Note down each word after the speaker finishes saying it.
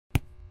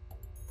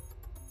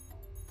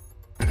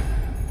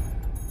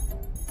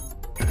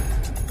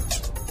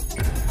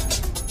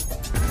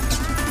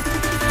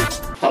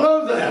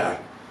there,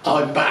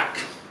 I'm back.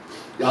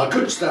 I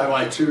couldn't stay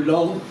away too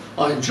long.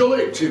 I enjoy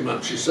it too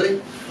much, you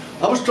see.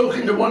 I was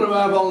talking to one of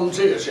our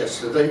volunteers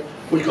yesterday.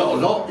 We got a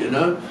lot, you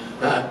know,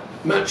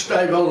 match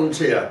day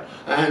volunteer,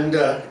 and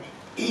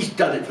he's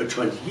done it for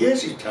 20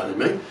 years, he's telling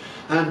me,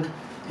 and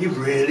he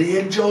really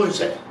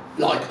enjoys it,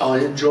 like I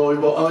enjoy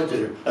what I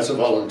do as a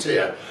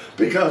volunteer.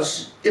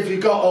 Because if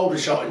you've got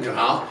Aldershot in your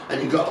heart and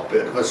you've got a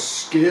bit of a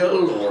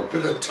skill or a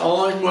bit of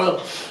time,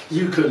 well,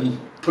 you can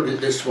put it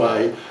this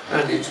way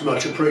and it's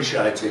much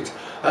appreciated.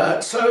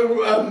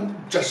 So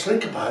just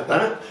think about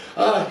that.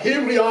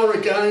 Here we are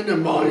again,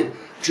 and my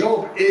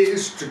job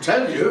is to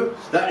tell you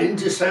that in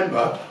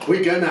December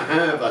we're going to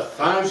have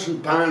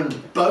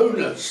 £1,000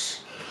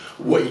 bonus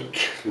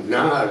week.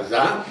 Now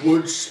that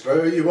would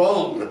spur you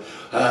on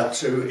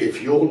to,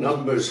 if your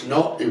number's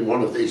not in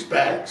one of these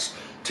bags,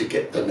 to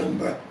get the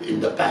number in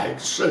the bag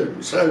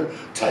soon. So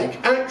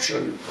take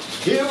action.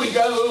 Here we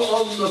go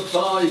on the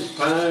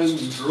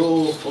 £5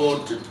 draw for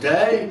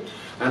today,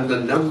 and the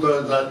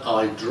number that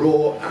I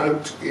draw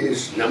out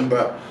is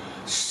number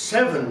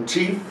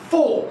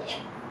 74.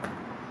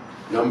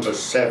 Number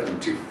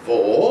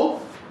 74.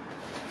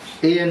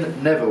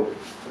 Ian Neville.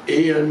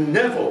 Ian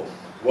Neville.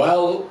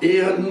 Well,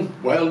 Ian,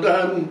 well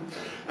done.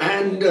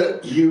 And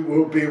you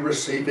will be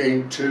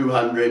receiving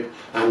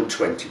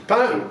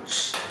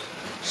 £220.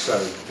 So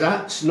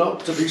that's not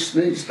to be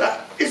sneezed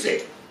at, is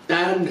it?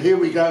 And here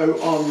we go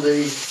on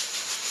the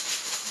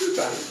 £2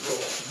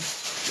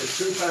 draw. The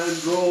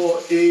 £2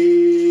 draw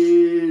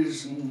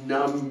is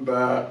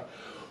number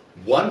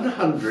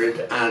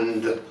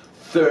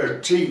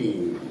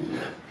 113.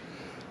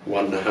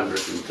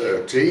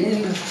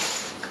 113.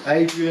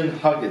 Adrian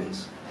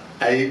Huggins.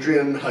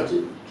 Adrian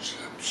Huggins.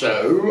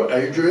 So,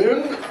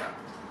 Adrian,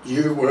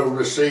 you will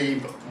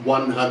receive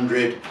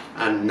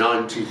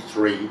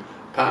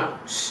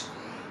 £193.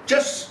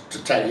 Just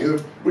to tell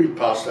you, we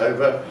passed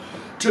over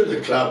to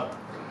the club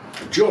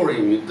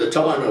during the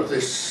time of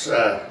this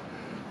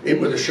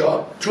In With a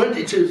Shot,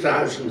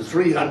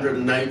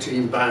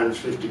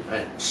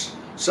 £22,318.50.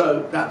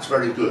 So that's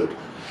very good.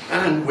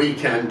 And we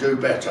can do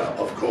better,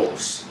 of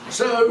course.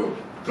 So,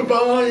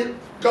 goodbye,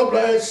 God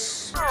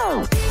bless.